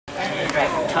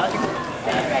Tug.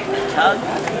 Tug.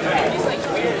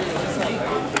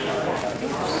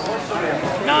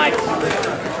 Nice.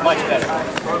 Much better.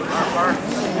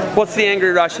 What's the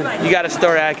angry Russian? You got a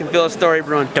story. I can feel a story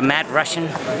brewing. The Mad Russian?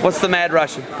 What's the Mad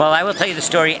Russian? Well, I will tell you the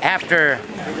story after.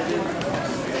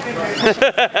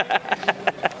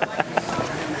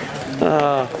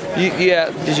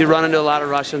 Yeah, did you run into a lot of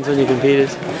Russians when you competed?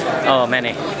 Oh,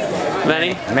 many.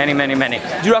 Many? Many, many, many.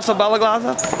 Did you wrestle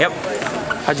Belaglaza? Yep.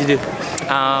 How'd you do?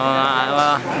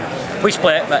 Well, we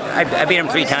split, but I beat him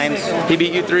 3 times. He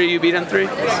beat you 3, you beat him 3?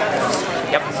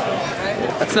 Yep.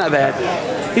 That's not bad.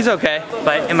 He's okay.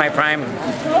 But in my prime,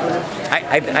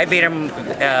 I beat him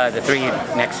the 3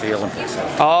 next to the Olympics.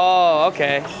 Oh,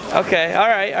 okay. Okay, all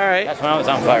right, all right. That's when I was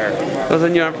on fire.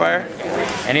 Wasn't you on fire?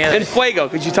 Any other? In Fuego,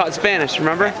 because you taught Spanish,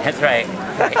 remember? That's right.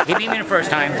 He beat me the first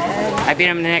time. I beat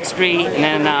him the next 3, and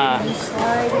then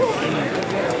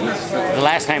the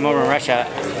last time over in Russia,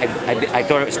 I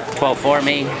thought it was 12-4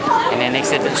 me, and then they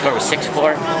said the score was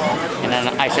 6-4, and then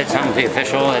I said something to the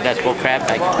official that that's bull crap.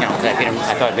 I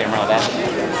thought I beat him real bad,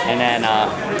 and then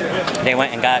they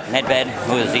went and got Nedved,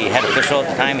 who was the head official at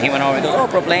the time. He went over and goes, "Oh,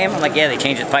 problem." I'm like, "Yeah, they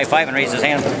changed it 5-5," and raised his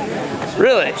hand.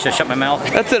 Really? Should shut my mouth.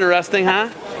 That's interesting, huh?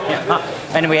 Yeah.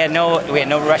 And we had no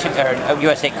Russian or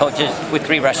USA coaches with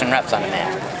 3 Russian reps on the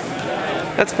mat.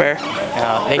 That's fair.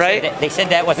 Right? They said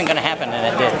that wasn't going to happen,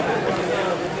 and it did.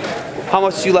 How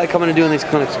much do you like coming to doing these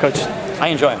clinics, Coach? I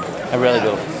enjoy them. I really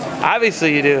do.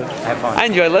 Obviously you do. I have fun. I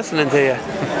enjoy listening to you.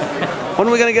 When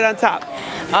are we going to get on top?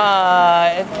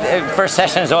 First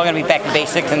session is all going to be back to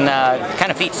basics and kind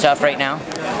of feet stuff right now.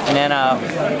 And then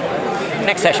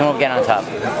next session we'll get on top.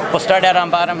 We'll start out on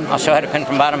bottom. I'll show how to pin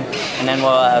from bottom. And then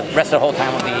we'll, rest of the whole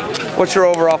time will be... What's your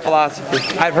overall philosophy?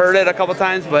 I've heard it a couple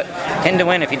times, but... Pin to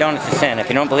win. If you don't, it's a sin. If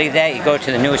you don't believe that, you go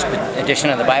to the newest edition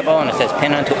of the Bible and it says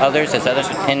pin unto others as others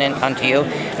would pin unto you.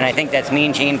 And I think that's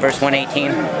Mean Gene, verse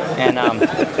 118. And...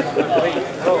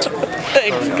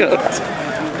 Thanks, Coach.